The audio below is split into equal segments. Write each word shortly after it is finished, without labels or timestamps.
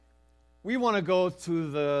We want to go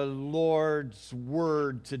to the Lord's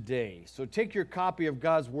Word today. So take your copy of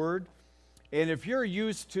God's Word, and if you're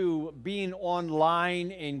used to being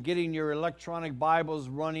online and getting your electronic Bibles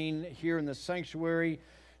running here in the sanctuary,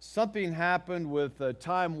 something happened with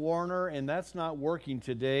Time Warner, and that's not working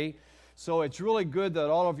today. So it's really good that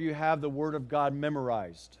all of you have the Word of God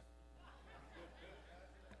memorized.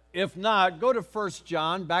 If not, go to 1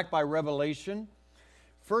 John, back by Revelation.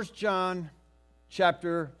 1 John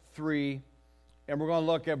chapter 3, and we're going to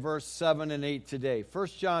look at verse 7 and 8 today. 1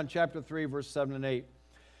 John chapter 3, verse 7 and 8.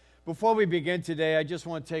 Before we begin today, I just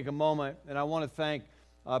want to take a moment, and I want to thank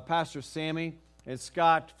Pastor Sammy and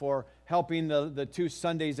Scott for helping the 2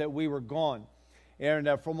 Sundays that we were gone.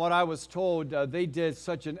 And from what I was told, they did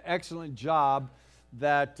such an excellent job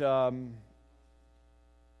that I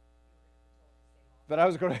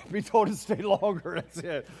was going to be told to stay longer. That's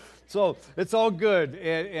it. So it's all good,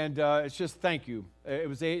 and it's just thank you. It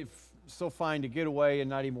was so fine to get away and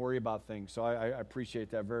not even worry about things. So I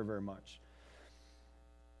appreciate that very, very much.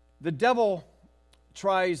 The devil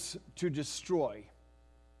tries to destroy.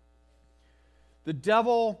 The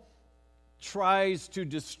devil tries to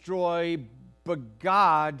destroy, but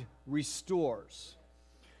God restores.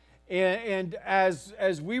 And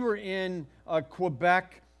as we were in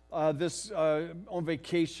Quebec on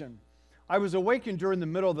vacation, I was awakened during the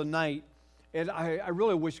middle of the night, and I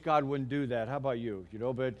really wish God wouldn't do that. How about you?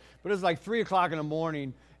 But it's like 3 o'clock in the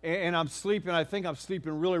morning, and I'm sleeping. I think I'm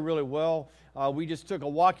sleeping really, really well. We just took a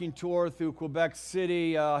walking tour through Quebec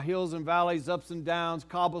City, hills and valleys, ups and downs,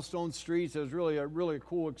 cobblestone streets. It was really a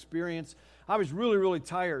cool experience. I was really, really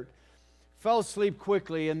tired. Fell asleep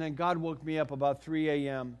quickly, and then God woke me up about 3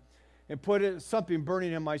 a.m. and put something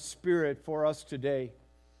burning in my spirit for us today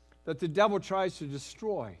that the devil tries to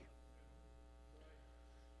destroy.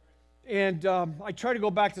 And I tried to go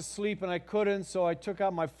back to sleep, and I couldn't, so I took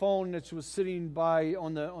out my phone that was sitting by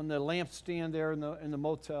on the lampstand there in the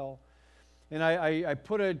motel, and I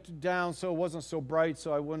put it down so it wasn't so bright,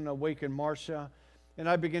 so I wouldn't awaken Marcia, and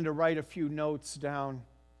I began to write a few notes down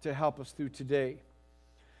to help us through today.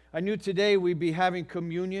 I knew today we'd be having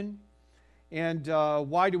communion, and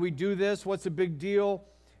why do we do this? What's the big deal?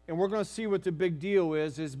 And we're going to see what the big deal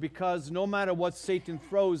is because no matter what Satan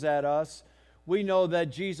throws at us, we know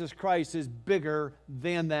that Jesus Christ is bigger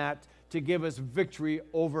than that to give us victory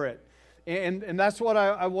over it. And that's what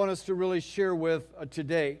I want us to really share with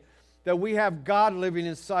today, that we have God living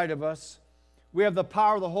inside of us. We have the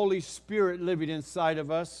power of the Holy Spirit living inside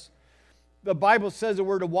of us. The Bible says that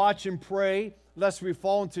we're to watch and pray lest we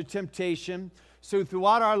fall into temptation. So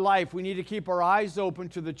throughout our life, we need to keep our eyes open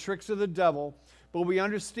to the tricks of the devil, but we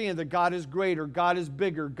understand that God is greater, God is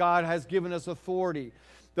bigger, God has given us authority.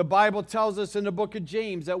 The Bible tells us in the book of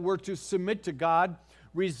James that we're to submit to God,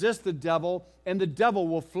 resist the devil, and the devil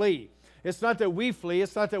will flee. It's not that we flee,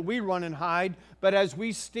 it's not that we run and hide, but as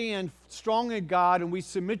we stand strong in God and we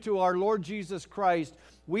submit to our Lord Jesus Christ,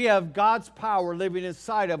 we have God's power living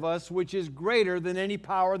inside of us, which is greater than any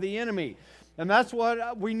power of the enemy. And that's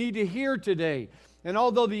what we need to hear today. And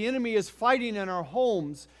although the enemy is fighting in our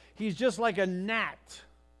homes, he's just like a gnat.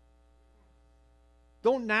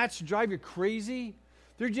 Don't gnats drive you crazy?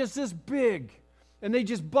 They're just this big, and they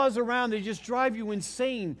just buzz around. They just drive you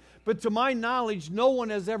insane. But to my knowledge, no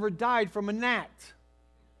one has ever died from a gnat.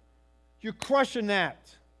 You crush a gnat.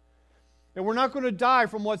 And we're not going to die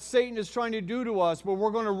from what Satan is trying to do to us, but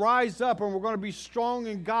we're going to rise up and we're going to be strong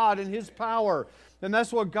in God and His power. And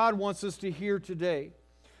that's what God wants us to hear today.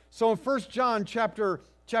 So in 1 John chapter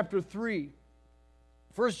 3,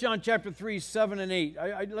 1 John chapter 3, 7 and 8,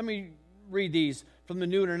 let me read these from the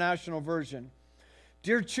New International Version.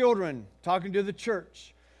 Dear children, talking to the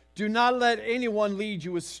church, do not let anyone lead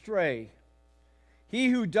you astray. He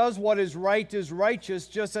who does what is right is righteous,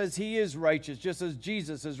 just as he is righteous, just as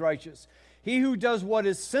Jesus is righteous. He who does what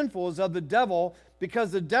is sinful is of the devil,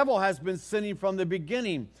 because the devil has been sinning from the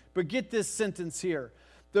beginning. But get this sentence here.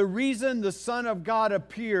 The reason the Son of God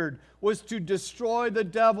appeared was to destroy the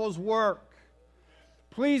devil's work.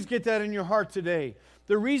 Please get that in your heart today.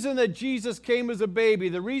 The reason that Jesus came as a baby,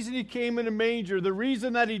 the reason He came in a manger, the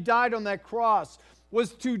reason that He died on that cross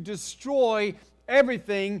was to destroy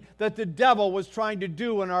everything that the devil was trying to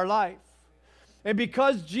do in our life. And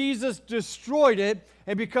because Jesus destroyed it,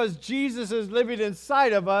 and because Jesus is living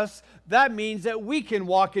inside of us, that means that we can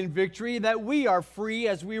walk in victory, that we are free,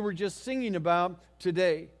 as we were just singing about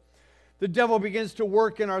today. The devil begins to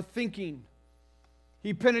work in our thinking.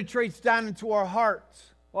 He penetrates down into our hearts.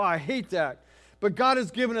 Oh, I hate that. But God has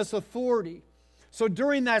given us authority. So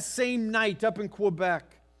during that same night up in Quebec,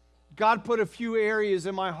 God put a few areas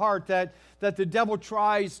in my heart that the devil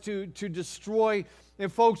tries to destroy.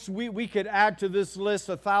 And folks, we could add to this list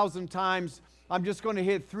 1,000 times. I'm just going to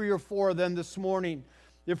hit 3 or 4 of them this morning.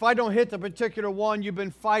 If I don't hit the particular one you've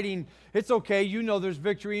been fighting, it's okay. You know there's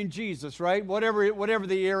victory in Jesus, right? Whatever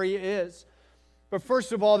the area is. But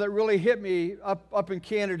first of all, that really hit me up in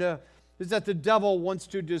Canada is that the devil wants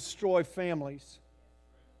to destroy families.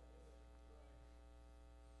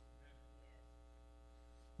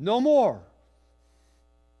 No more.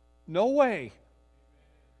 No way.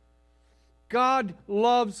 God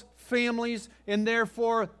loves families, and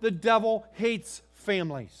therefore the devil hates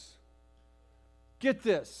families. Get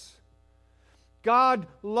this. God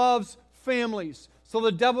loves families. So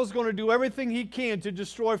the devil's going to do everything he can to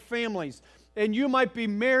destroy families. And you might be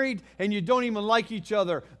married and you don't even like each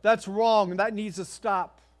other. That's wrong, and that needs to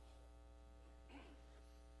stop.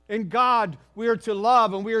 In God, we are to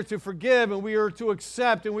love, and we are to forgive, and we are to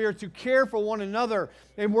accept, and we are to care for one another.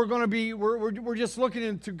 And we're just looking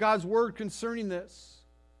into God's word concerning this.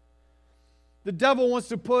 The devil wants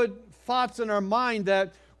to put thoughts in our mind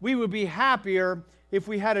that we would be happier if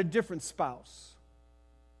we had a different spouse.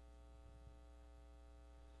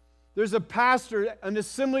 There's a pastor, an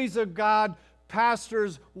Assemblies of God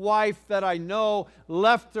pastor's wife that I know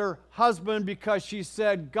left her husband because she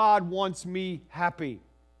said, God wants me happy.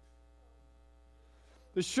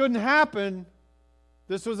 This shouldn't happen.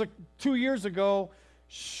 This was 2 years ago.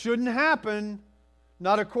 Shouldn't happen,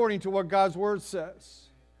 not according to what God's word says.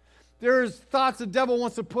 There's thoughts the devil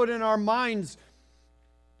wants to put in our minds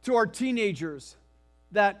to our teenagers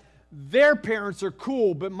that their parents are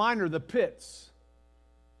cool, but mine are the pits.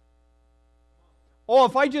 Oh,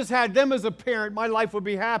 if I just had them as a parent, my life would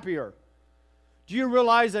be happier. Do you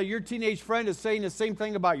realize that your teenage friend is saying the same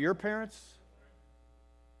thing about your parents?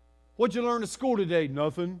 What'd you learn at school today?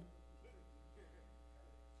 Nothing.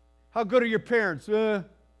 How good are your parents?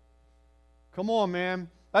 Come on, man.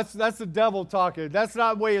 That's the devil talking. That's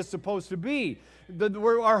not the way it's supposed to be.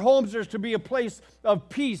 Our homes are to be a place of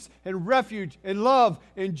peace and refuge and love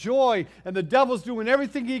and joy. And the devil's doing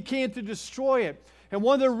everything he can to destroy it. And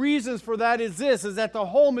one of the reasons for that is this, is that the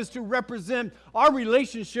home is to represent our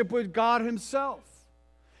relationship with God himself.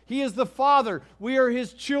 He is the Father. We are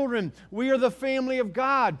his children. We are the family of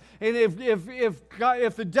God. And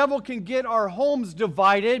if the devil can get our homes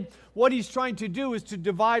divided, what he's trying to do is to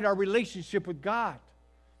divide our relationship with God.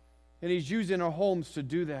 And he's using our homes to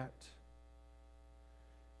do that.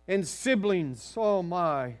 And siblings, oh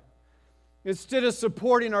my. Instead of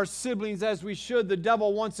supporting our siblings as we should, the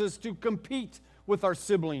devil wants us to compete with our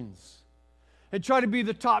siblings and try to be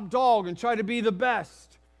the top dog and try to be the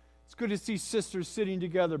best. It's good to see sisters sitting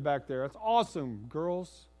together back there. That's awesome,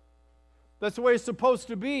 girls. That's the way it's supposed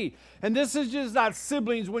to be. And this is just not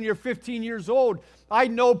siblings when you're 15 years old. I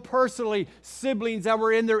know personally siblings that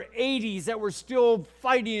were in their 80s that were still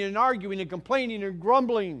fighting and arguing and complaining and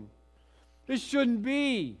grumbling. This shouldn't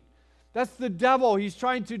be. That's the devil. He's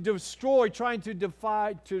trying to destroy, trying to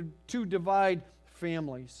divide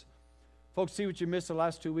families. Folks, see what you missed the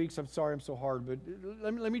last 2 weeks? I'm sorry I'm so hard, but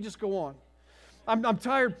let me just go on. I'm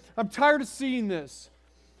tired of seeing this.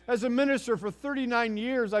 As a minister for 39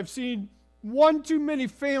 years, I've seen one too many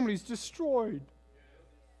families destroyed.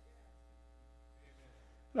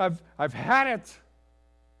 I've had it.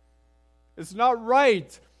 It's not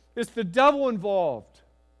right. It's the devil involved.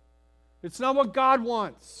 It's not what God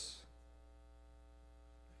wants.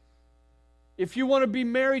 If you want to be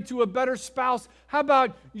married to a better spouse, how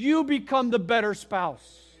about you become the better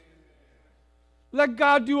spouse? Let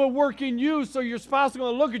God do a work in you so your spouse is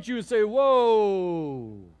going to look at you and say,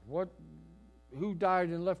 whoa, who died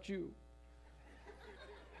and left you?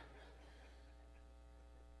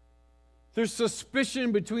 There's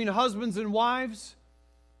suspicion between husbands and wives,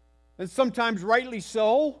 and sometimes rightly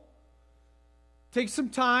so. It takes some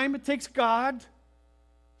time. It takes God.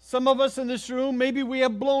 Some of us in this room, maybe we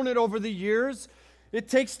have blown it over the years. It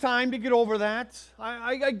takes time to get over that.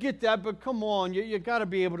 I get that, but come on, you got to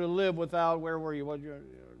be able to live without where were you?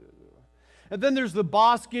 And then there's the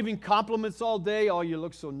boss giving compliments all day. Oh, you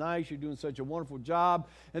look so nice. You're doing such a wonderful job.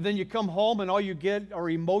 And then you come home and all you get are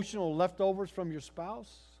emotional leftovers from your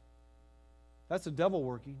spouse. That's the devil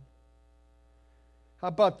working. How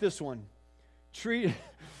about this one?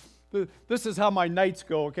 This is how my nights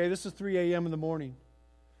go, okay? This is 3 a.m. in the morning.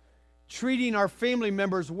 Treating our family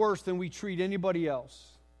members worse than we treat anybody else.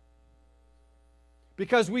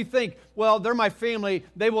 Because we think, well, they're my family,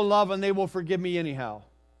 they will love and they will forgive me anyhow.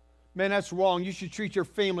 Man, that's wrong. You should treat your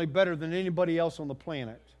family better than anybody else on the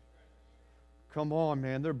planet. Come on,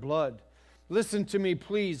 man, they're blood. Listen to me,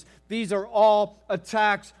 please. These are all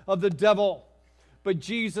attacks of the devil. but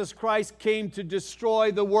Jesus Christ came to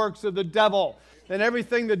destroy the works of the devil. And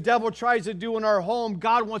everything the devil tries to do in our home,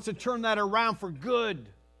 God wants to turn that around for good.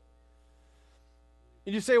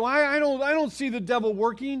 And you say, well, I don't see the devil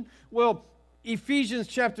working. Well, Ephesians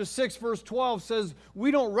chapter 6, verse 12 says,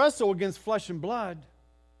 we don't wrestle against flesh and blood.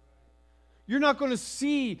 You're not going to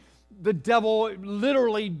see the devil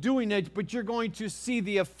literally doing it, but you're going to see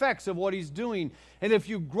the effects of what he's doing. And if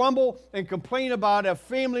you grumble and complain about a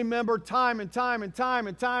family member time and time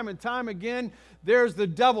again, there's the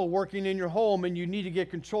devil working in your home, and you need to get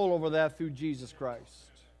control over that through Jesus Christ.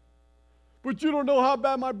 But you don't know how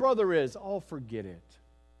bad my brother is. Oh, forget it.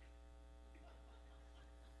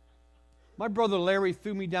 My brother Larry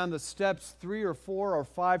threw me down the steps 3 or 4 or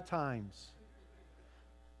 5 times.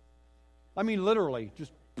 I mean, literally,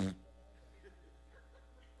 just.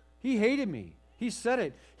 He hated me. He said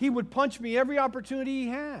it. He would punch me every opportunity he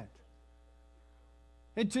had.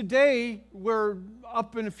 And today, we're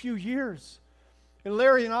up in a few years. And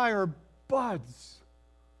Larry and I are buds.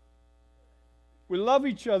 We love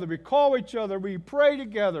each other. We call each other. We pray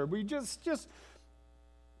together. We just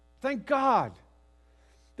thank God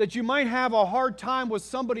that you might have a hard time with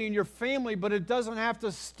somebody in your family, but it doesn't have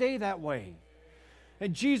to stay that way.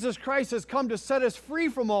 And Jesus Christ has come to set us free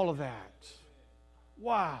from all of that.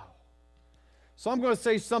 Wow. So I'm going to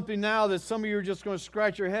say something now that some of you are just going to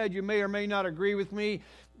scratch your head. You may or may not agree with me.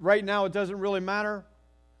 Right now, it doesn't really matter.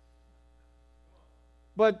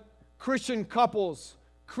 But Christian couples,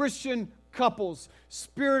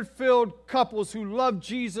 Spirit-filled couples who love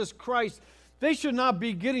Jesus Christ, they should not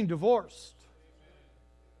be getting divorced.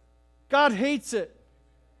 God hates it.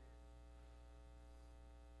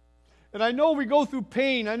 And I know we go through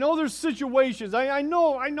pain. I know there's situations. I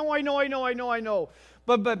know.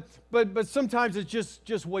 But sometimes it's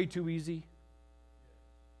just way too easy.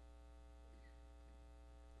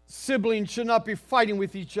 Siblings should not be fighting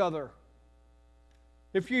with each other.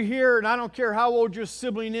 If you're here, and I don't care how old your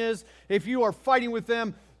sibling is, if you are fighting with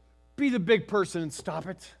them, be the big person and stop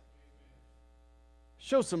it.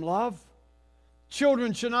 Show some love.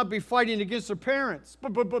 Children should not be fighting against their parents.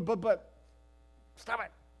 But stop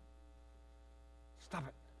it. Stop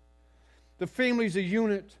it. The family's a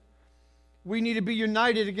unit. We need to be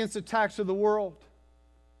united against attacks of the world.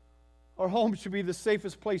 Our home should be the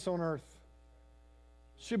safest place on earth.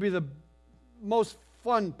 It should be the most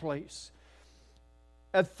fun place.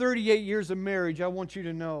 At 38 years of marriage, I want you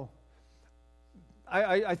to know,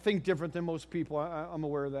 I think different than most people. I'm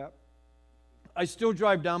aware of that. I still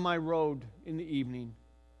drive down my road in the evening,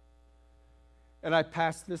 and I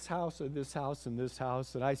pass this house and this house and this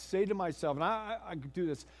house, and I say to myself, and I do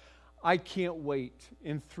this, I can't wait.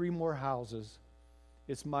 In 3 more houses,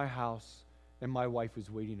 it's my house, and my wife is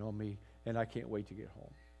waiting on me, and I can't wait to get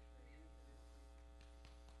home.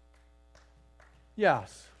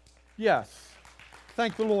 Yes.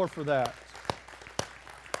 Thank the Lord for that.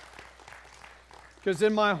 Because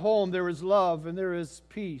in my home there is love and there is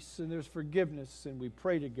peace and there's forgiveness, and we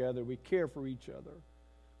pray together, we care for each other,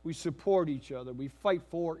 we support each other, we fight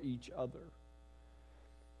for each other.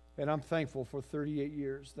 And I'm thankful for 38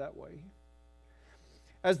 years that way.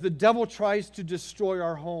 As the devil tries to destroy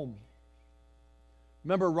our home,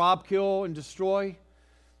 remember rob, kill, and destroy?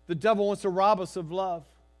 The devil wants to rob us of love.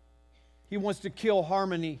 He wants to kill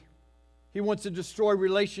harmony. He wants to destroy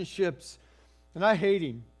relationships. And I hate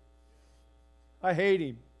him.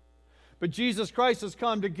 But Jesus Christ has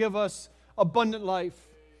come to give us abundant life.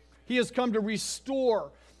 He has come to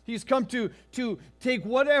restore. He's come to take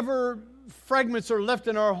whatever fragments are left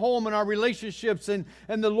in our home and our relationships, and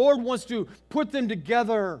the Lord wants to put them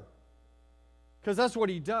together, because that's what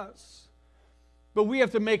He does. But we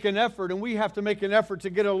have to make an effort, and we have to make an effort to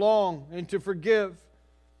get along and to forgive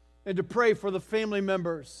and to pray for the family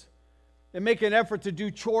members and make an effort to do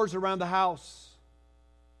chores around the house.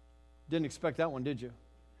 Didn't expect that one, did you?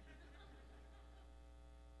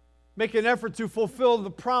 Make an effort to fulfill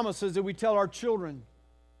the promises that we tell our children.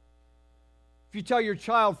 If you tell your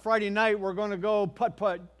child, Friday night we're going to go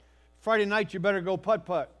putt-putt, Friday night you better go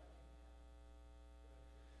putt-putt.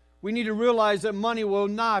 We need to realize that money will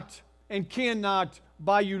not and cannot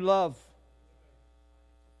buy you love.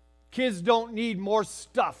 Kids don't need more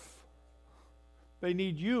stuff. They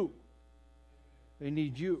need you. They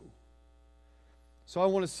need you. So I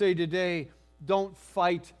want to say today, don't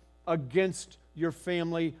fight against your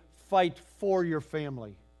family. Fight for your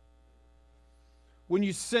family. When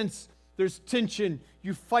you sense there's tension,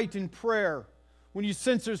 you fight in prayer. When you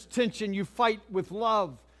sense there's tension, you fight with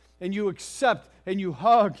love, and you accept and you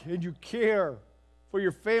hug and you care for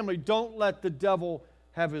your family. Don't let the devil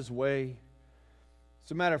have his way.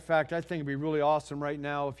 As a matter of fact, I think it'd be really awesome right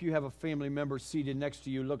now if you have a family member seated next to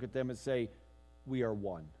you, look at them and say, we are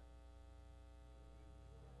one.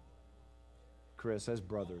 Chris, as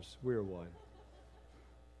brothers, we are one.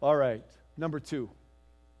 All right, number two.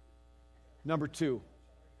 Number two.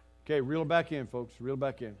 Okay, reel it back in, folks, reel it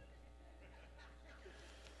back in.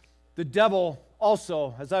 The devil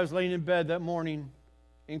also, as I was laying in bed that morning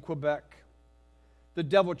in Quebec, the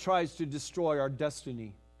devil tries to destroy our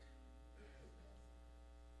destiny.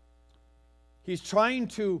 He's trying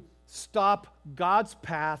to stop God's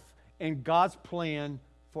path and God's plan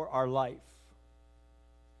for our life.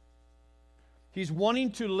 He's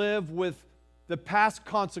wanting to live with the past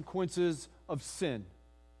consequences of sin.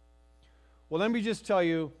 Well, let me just tell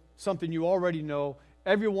you something you already know.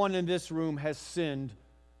 Everyone in this room has sinned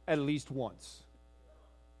at least once.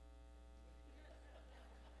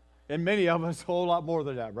 And many of us a whole lot more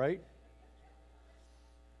than that, right?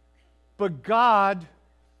 But God,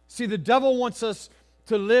 see, the devil wants us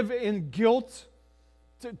to live in guilt,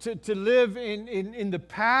 to live in the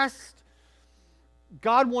past.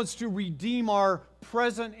 God wants to redeem our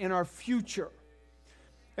present and our future.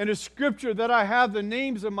 And a scripture that I have the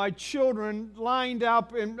names of my children lined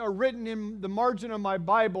up and are written in the margin of my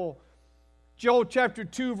Bible, Joel chapter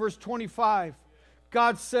 2, verse 25.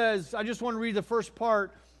 God says, I just want to read the first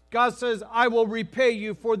part. God says, I will repay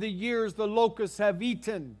you for the years the locusts have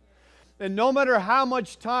eaten. And no matter how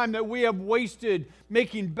much time that we have wasted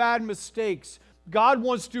making bad mistakes, God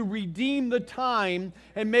wants to redeem the time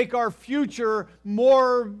and make our future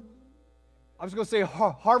more, I was going to say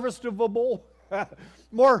harvestable,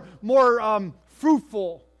 more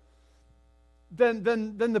fruitful than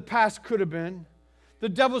the past could have been. The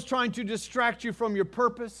devil's trying to distract you from your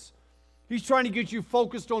purpose. He's trying to get you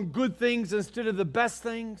focused on good things instead of the best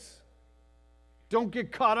things. Don't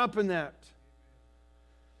get caught up in that.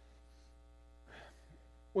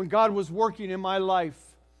 When God was working in my life,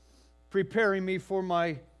 preparing me for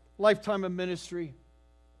my lifetime of ministry,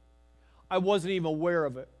 I wasn't even aware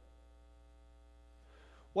of it.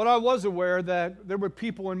 What I was aware that there were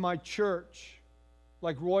people in my church,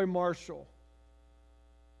 like Roy Marshall,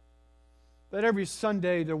 that every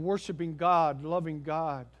Sunday they're worshiping God, loving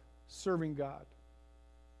God, serving God.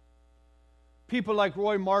 People like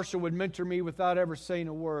Roy Marshall would mentor me without ever saying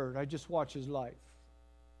a word. I just watch his life.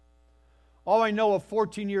 All I know, at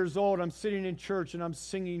 14 years old, I'm sitting in church and I'm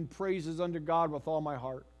singing praises unto God with all my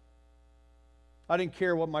heart. I didn't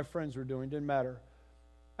care what my friends were doing, didn't matter.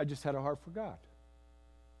 I just had a heart for God.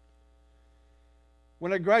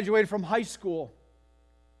 When I graduated from high school,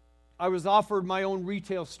 I was offered my own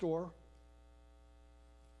retail store.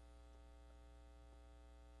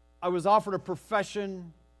 I was offered a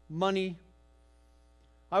profession, money.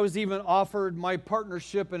 I was even offered my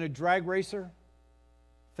partnership in a drag racer.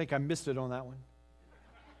 I think I missed it on that one.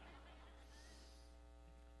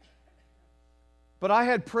 But I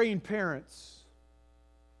had praying parents.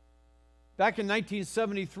 Back in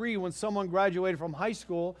 1973, when someone graduated from high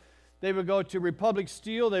school, they would go to Republic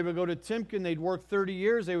Steel, they would go to Timken, they'd work 30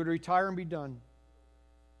 years, they would retire and be done.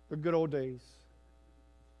 The good old days.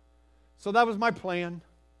 So that was my plan.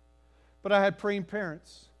 But I had praying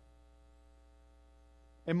parents.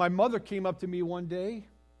 And my mother came up to me one day.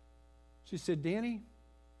 She said, Danny,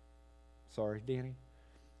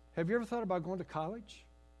 have you ever thought about going to college?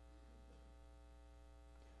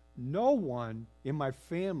 No one in my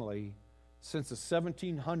family, since the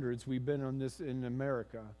 1700s we've been on this in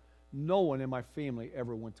America, no one in my family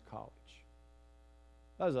ever went to college.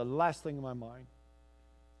 That was the last thing in my mind.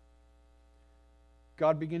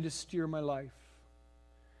 God began to steer my life.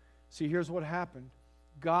 See, here's what happened.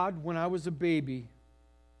 God, when I was a baby,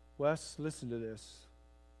 Wes, listen to this,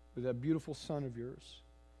 with that beautiful son of yours.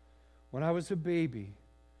 When I was a baby,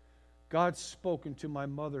 God spoke into my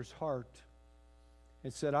mother's heart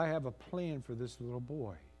and said, I have a plan for this little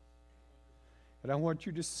boy. And I want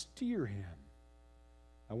you to steer him.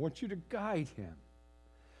 I want you to guide him.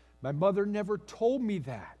 My mother never told me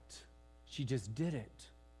that. She just did it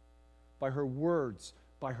by her words,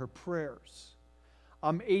 by her prayers.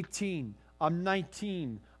 I'm 18, I'm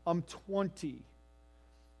 19, I'm 20.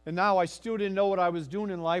 And now I still didn't know what I was doing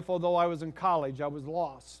in life, although I was in college. I was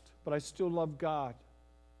lost, but I still loved God,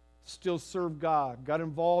 still served God. Got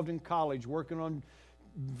involved in college, working on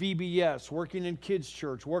VBS, working in kids'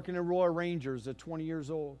 church, working in Royal Rangers at 20 years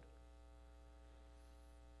old.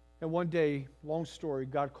 And one day, long story,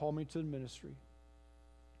 God called me to the ministry,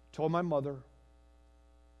 told my mother.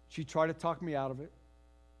 She tried to talk me out of it.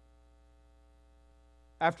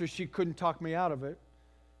 After she couldn't talk me out of it,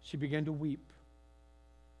 she began to weep.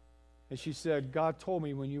 And she said, God told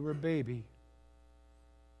me when you were a baby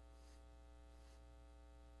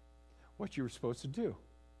what you were supposed to do.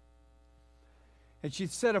 And she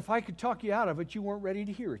said, if I could talk you out of it, you weren't ready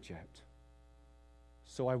to hear it yet.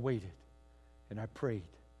 So I waited, and I prayed,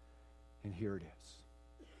 and here it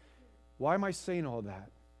is. Why am I saying all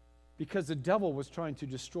that? Because the devil was trying to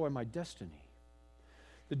destroy my destiny.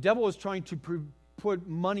 The devil was trying to put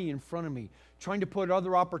money in front of me, trying to put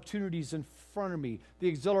other opportunities in front of me, the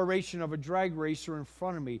exhilaration of a drag racer in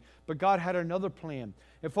front of me. But God had another plan.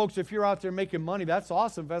 And folks, if you're out there making money, that's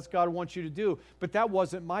awesome. That's what God wants you to do. But that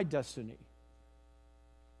wasn't my destiny.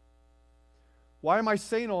 Why am I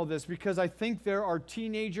saying all this? Because I think there are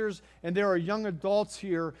teenagers and there are young adults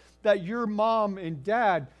here that your mom and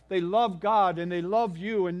dad, they love God and they love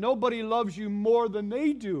you, and nobody loves you more than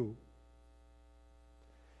they do.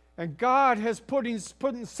 And God has putting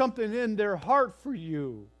something in their heart for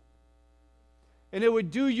you. And it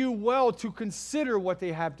would do you well to consider what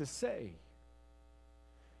they have to say.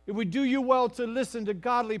 It would do you well to listen to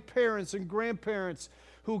godly parents and grandparents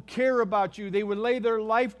who care about you. They would lay their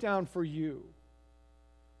life down for you.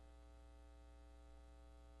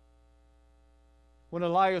 When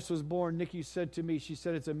Elias was born, Nikki said to me, she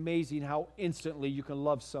said, it's amazing how instantly you can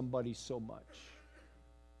love somebody so much.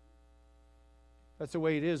 That's the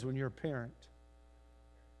way it is when you're a parent.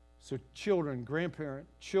 So children, grandparent,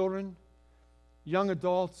 children, young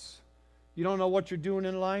adults, you don't know what you're doing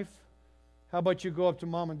in life? How about you go up to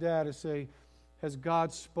mom and dad and say, has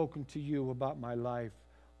God spoken to you about my life?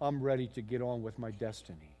 I'm ready to get on with my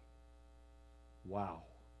destiny. Wow.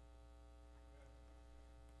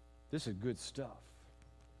 This is good stuff.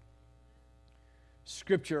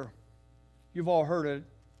 Scripture, you've all heard it,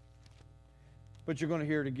 but you're going to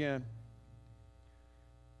hear it again.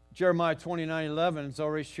 Jeremiah 29:11 is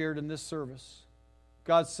already shared in this service.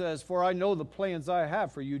 God says, for I know the plans I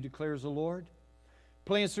have for you, declares the Lord.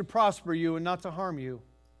 Plans to prosper you and not to harm you.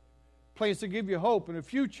 Plans to give you hope and a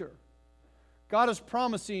future. God is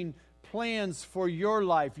promising plans for your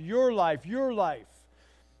life, your life, your life.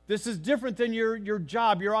 This is different than your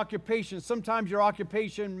job, your occupation. Sometimes your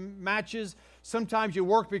occupation matches. Sometimes you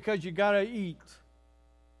work because you got to eat.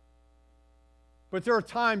 But there are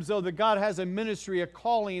times, though, that God has a ministry, a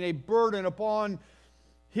calling, a burden upon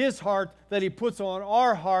His heart that He puts on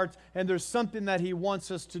our hearts, and there's something that He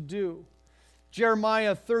wants us to do.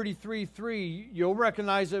 Jeremiah 33:3, you'll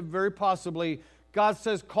recognize it very possibly. God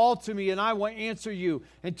says, call to me and I will answer you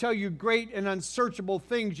and tell you great and unsearchable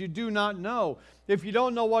things you do not know. If you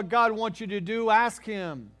don't know what God wants you to do, ask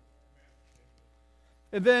Him.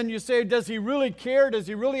 And then you say, does He really care? Does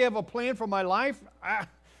He really have a plan for my life?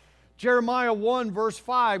 Jeremiah 1 verse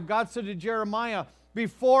 5, God said to Jeremiah,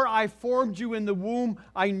 before I formed you in the womb,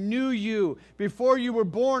 I knew you. Before you were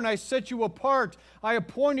born, I set you apart. I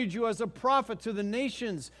appointed you as a prophet to the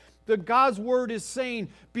nations. God's word is saying,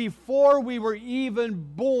 before we were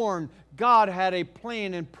even born, God had a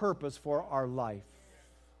plan and purpose for our life.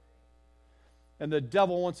 And the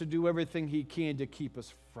devil wants to do everything he can to keep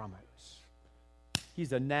us from it.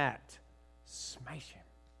 He's a gnat. Smash him.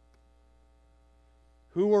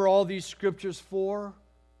 Who are all these scriptures for?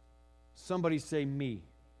 Somebody say me.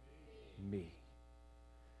 Me.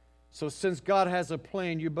 So since God has a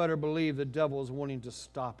plan, you better believe the devil is wanting to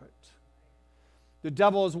stop it. The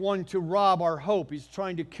devil is wanting to rob our hope. He's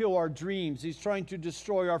trying to kill our dreams. He's trying to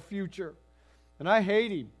destroy our future. And I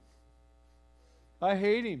hate him. I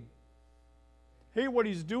hate him. Hate what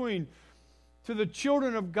he's doing to the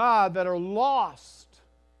children of God that are lost.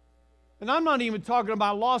 And I'm not even talking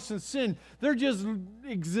about lost in sin. They're just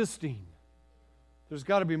existing. There's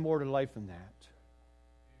got to be more to life than that.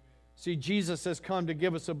 See, Jesus has come to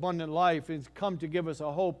give us abundant life. He's come to give us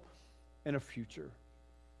a hope and a future.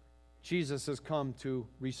 Jesus has come to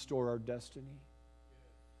restore our destiny.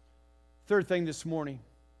 Third thing this morning.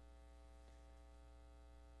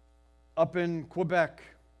 Up in Quebec,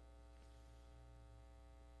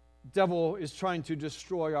 the devil is trying to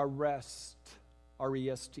destroy our rest,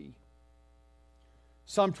 R-E-S-T.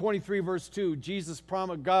 Psalm 23 verse 2, Jesus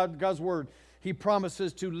promised, God's word, He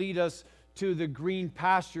promises to lead us to the green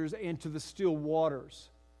pastures and to the still waters.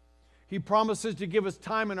 He promises to give us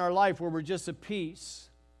time in our life where we're just at peace.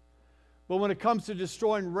 But when it comes to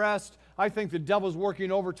destroying rest, I think the devil's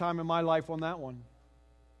working overtime in my life on that one.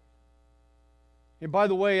 And by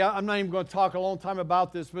the way, I'm not even going to talk a long time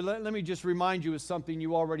about this, but let me just remind you of something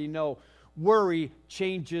you already know. Worry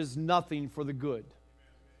changes nothing for the good.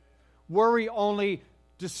 Worry only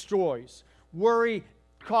destroys. Worry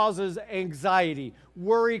causes anxiety.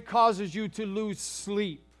 Worry causes you to lose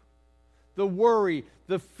sleep. The worry,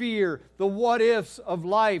 the fear, the what-ifs of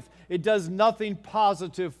life, it does nothing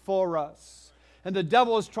positive for us. And the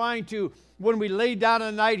devil is trying to, when we lay down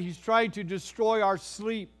at night, he's trying to destroy our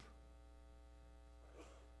sleep.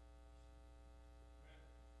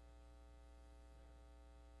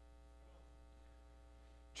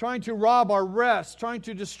 trying to rob our rest, trying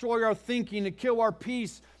to destroy our thinking, to kill our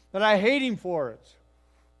peace, and I hate him for it.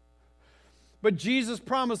 But Jesus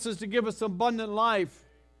promises to give us abundant life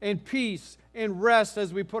and peace and rest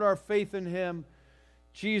as we put our faith in him.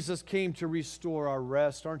 Jesus came to restore our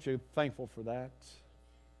rest. Aren't you thankful for that?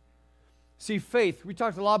 See, faith, we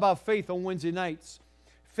talked a lot about faith on Wednesday nights.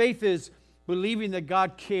 Faith is believing that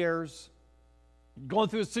God cares, going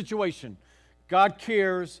through a situation. God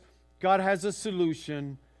cares, God has a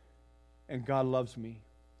solution, and God loves me.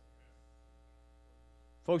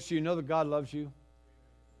 Folks, do you know that God loves you?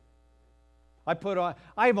 I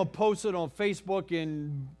haven't posted on Facebook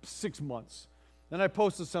in 6 months. And I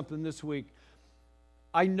posted something this week.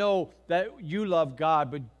 I know that you love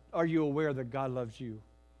God, but are you aware that God loves you?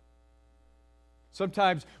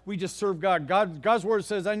 Sometimes we just serve God. God's word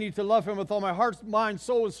says I need to love him with all my heart, mind,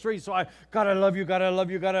 soul, and strength. So God, I love you, God, I love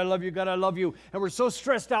you, God, I love you, God, I love you. And we're so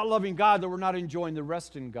stressed out loving God that we're not enjoying the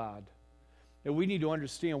rest in God. And we need to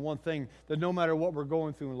understand one thing, that no matter what we're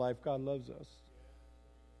going through in life, God loves us.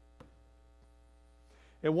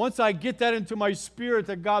 And once I get that into my spirit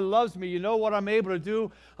that God loves me, you know what I'm able to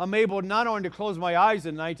do? I'm able not only to close my eyes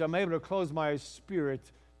at night, I'm able to close my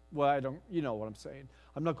spirit. Well, you know what I'm saying.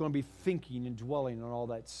 I'm not going to be thinking and dwelling on all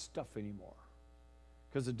that stuff anymore.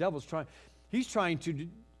 Because the devil's trying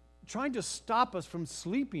to stop us from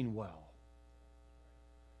sleeping well.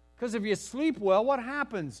 Because if you sleep well, what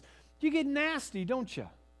happens? You get nasty, don't you?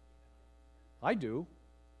 I do.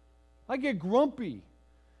 I get grumpy.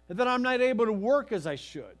 And then I'm not able to work as I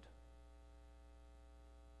should.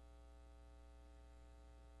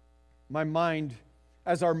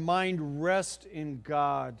 As our mind rests in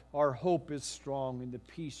God, our hope is strong and the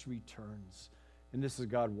peace returns. And this is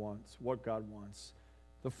what God wants.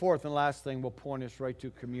 The fourth and last thing will point us right to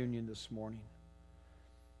communion this morning.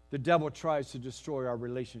 The devil tries to destroy our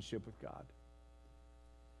relationship with God.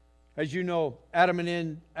 As you know, Adam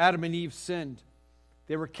and Eve sinned.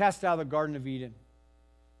 They were cast out of the Garden of Eden.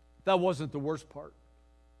 That wasn't the worst part.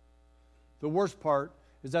 The worst part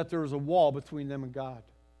is that there was a wall between them and God.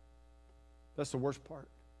 That's the worst part.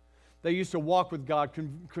 They used to walk with God,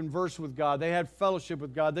 converse with God. They had fellowship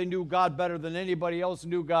with God. They knew God better than anybody else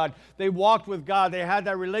knew God. They walked with God. They had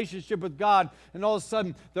that relationship with God. And all of a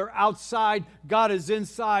sudden, they're outside. God is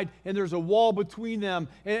inside. And there's a wall between them.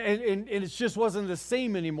 And it just wasn't the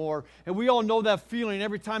same anymore. And we all know that feeling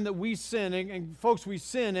every time that we sin. And folks, we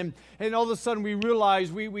sin. And all of a sudden, we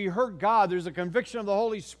realize we hurt God. There's a conviction of the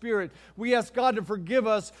Holy Spirit. We ask God to forgive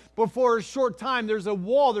us. But for a short time, there's a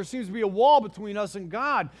wall. There seems to be a wall between us and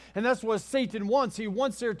God. And that's what Satan wants. He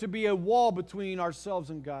wants there to be a wall between ourselves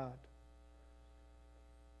and God.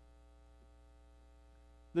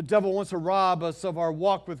 The devil wants to rob us of our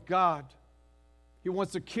walk with God. He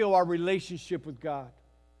wants to kill our relationship with God.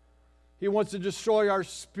 He wants to destroy our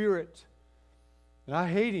spirit. And I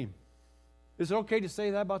hate him. Is it okay to say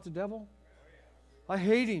that about the devil? I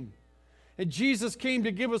hate him. And Jesus came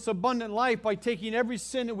to give us abundant life by taking every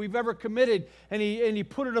sin that we've ever committed, and he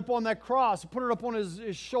put it up on that cross, put it up on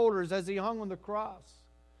his shoulders as he hung on the cross.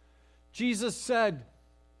 Jesus said,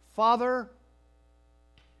 Father,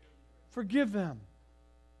 forgive them,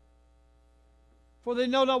 for they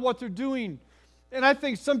know not what they're doing. And I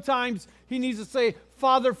think sometimes he needs to say,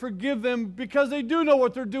 Father, forgive them, because they do know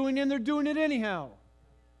what they're doing, and they're doing it anyhow.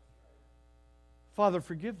 Father,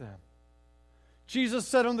 forgive them. Jesus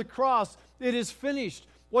said on the cross, it is finished.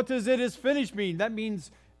 What does it is finished mean? That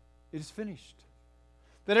means it is finished.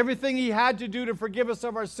 That everything he had to do to forgive us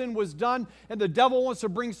of our sin was done, and the devil wants to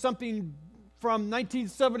bring something from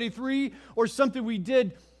 1973 or something we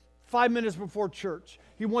did 5 minutes before church.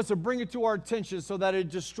 He wants to bring it to our attention so that it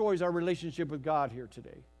destroys our relationship with God here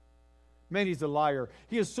today. Man, he's a liar.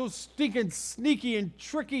 He is so stinking sneaky and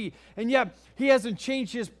tricky, and yet he hasn't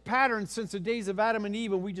changed his pattern since the days of Adam and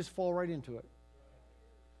Eve, and we just fall right into it.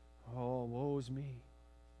 Oh, woe is me.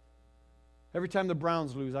 Every time the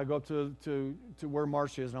Browns lose, I go up to where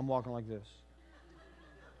Marcia is, and I'm walking like this.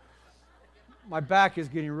 My back is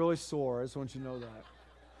getting really sore. I just want you to know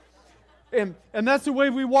that. And that's the way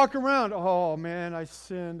we walk around. Oh, man, I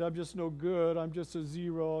sinned. I'm just no good. I'm just a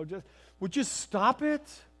zero. Would you stop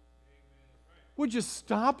it? Would you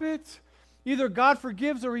stop it? Either God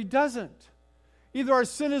forgives or he doesn't. Either our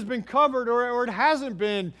sin has been covered or it hasn't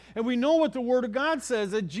been. And we know what the Word of God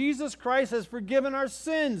says, that Jesus Christ has forgiven our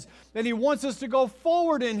sins. And he wants us to go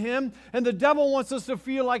forward in him. And the devil wants us to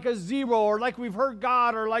feel like a zero, or like we've hurt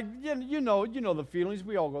God, or like, you know the feelings.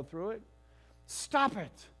 We all go through it. Stop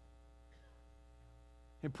it.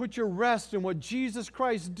 And put your rest in what Jesus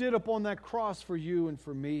Christ did upon that cross for you and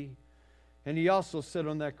for me. And he also said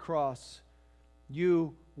on that cross,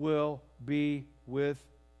 you will be with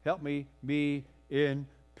Help me be in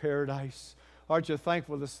paradise. Aren't you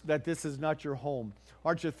thankful that this is not your home?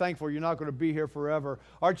 Aren't you thankful you're not going to be here forever?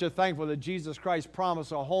 Aren't you thankful that Jesus Christ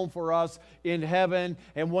promised a home for us in heaven,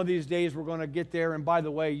 and one of these days we're going to get there, and by the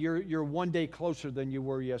way, you're one day closer than you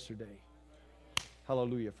were yesterday.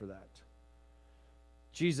 Hallelujah for that.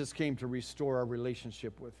 Jesus came to restore our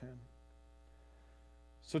relationship with Him.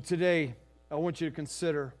 So today, I want you to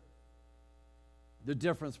consider the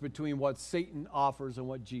difference between what Satan offers and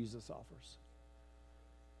what Jesus offers.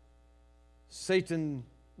 Satan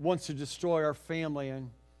wants to destroy our family,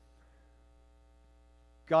 and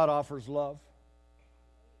God offers love.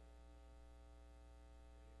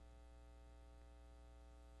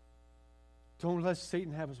 Don't let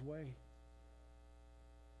Satan have his way.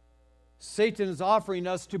 Satan is offering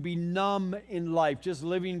us to be numb in life, just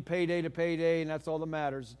living payday to payday, and that's all that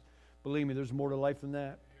matters. Believe me, there's more to life than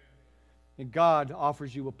that. And God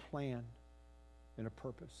offers you a plan and a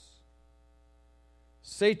purpose.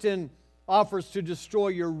 Satan offers to destroy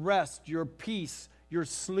your rest, your peace, your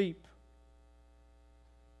sleep.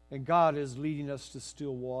 And God is leading us to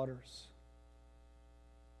still waters.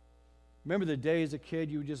 Remember the day as a kid,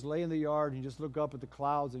 you would just lay in the yard and you just look up at the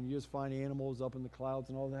clouds and you just find animals up in the clouds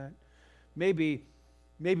and all that? Maybe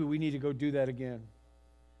we need to go do that again.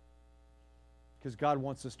 Because God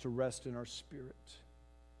wants us to rest in our spirit.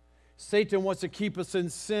 Satan wants to keep us in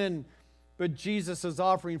sin, but Jesus is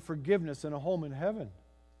offering forgiveness and a home in heaven.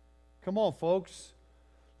 Come on, folks.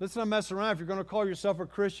 Let's not mess around. If you're going to call yourself a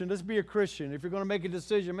Christian, let's be a Christian. If you're going to make a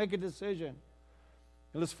decision, make a decision.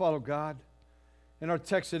 And let's follow God. In our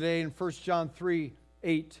text today, in 1 John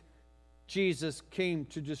 3:8, Jesus came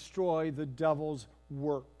to destroy the devil's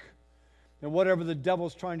work. And whatever the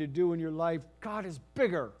devil's trying to do in your life, God is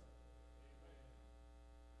bigger.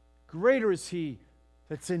 Greater is He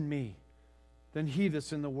that's in me than he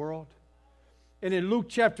that's in the world. And in Luke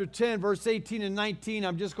chapter 10, verse 18 and 19,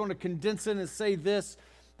 I'm just going to condense it and say this,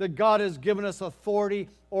 that God has given us authority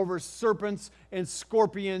over serpents and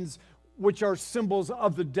scorpions, which are symbols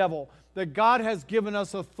of the devil. That God has given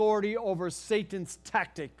us authority over Satan's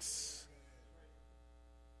tactics.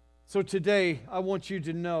 So today, I want you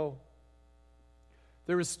to know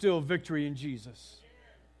there is still victory in Jesus.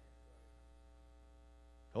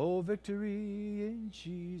 Oh, victory in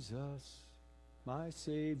Jesus, my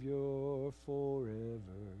Savior forever.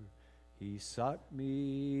 He sought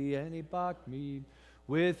me and He bought me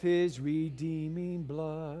with His redeeming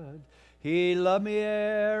blood. He loved me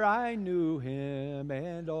ere I knew Him,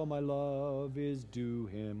 and all my love is due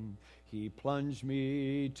Him. He plunged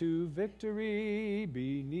me to victory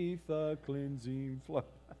beneath the cleansing flood.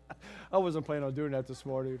 I wasn't planning on doing that this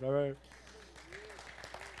morning, all right?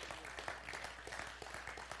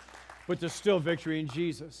 But there's still victory in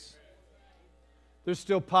Jesus. There's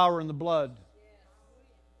still power in the blood.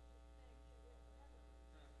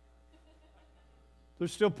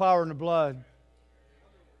 There's still power in the blood.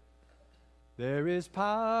 There is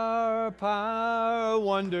power, power,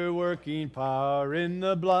 wonder-working power in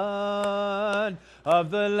the blood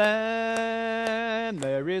of the Lamb.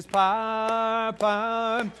 There is power,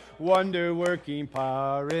 power, wonder-working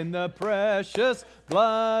power in the precious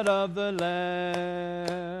blood of the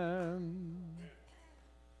Lamb.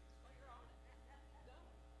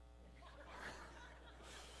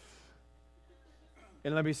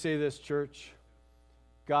 And let me say this, church.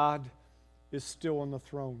 God is still on the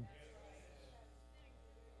throne.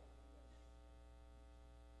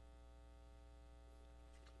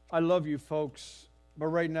 I love you folks, but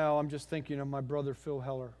right now I'm just thinking of my brother Phil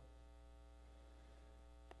Heller.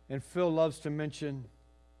 And Phil loves to mention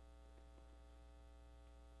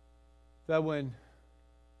that when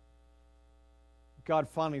God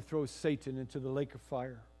finally throws Satan into the lake of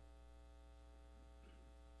fire,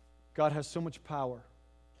 God has so much power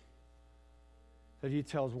that He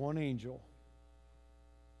tells one angel,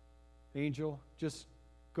 angel, just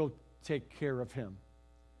go take care of him.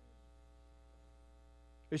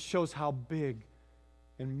 It shows how big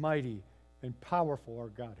and mighty and powerful our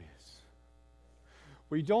God is.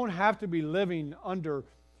 We don't have to be living under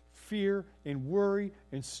fear and worry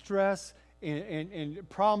and stress and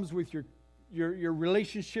problems with your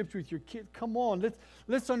relationships with your kids. Come on,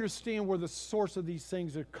 let's understand where the source of these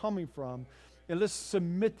things are coming from, and let's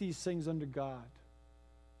submit these things unto God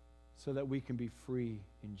so that we can be free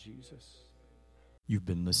in Jesus. You've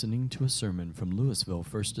been listening to a sermon from Louisville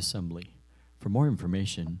First Assembly. For more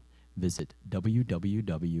information, visit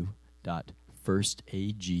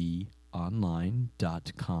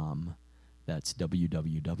www.firstagonline.com. That's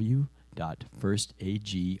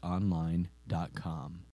www.firstagonline.com.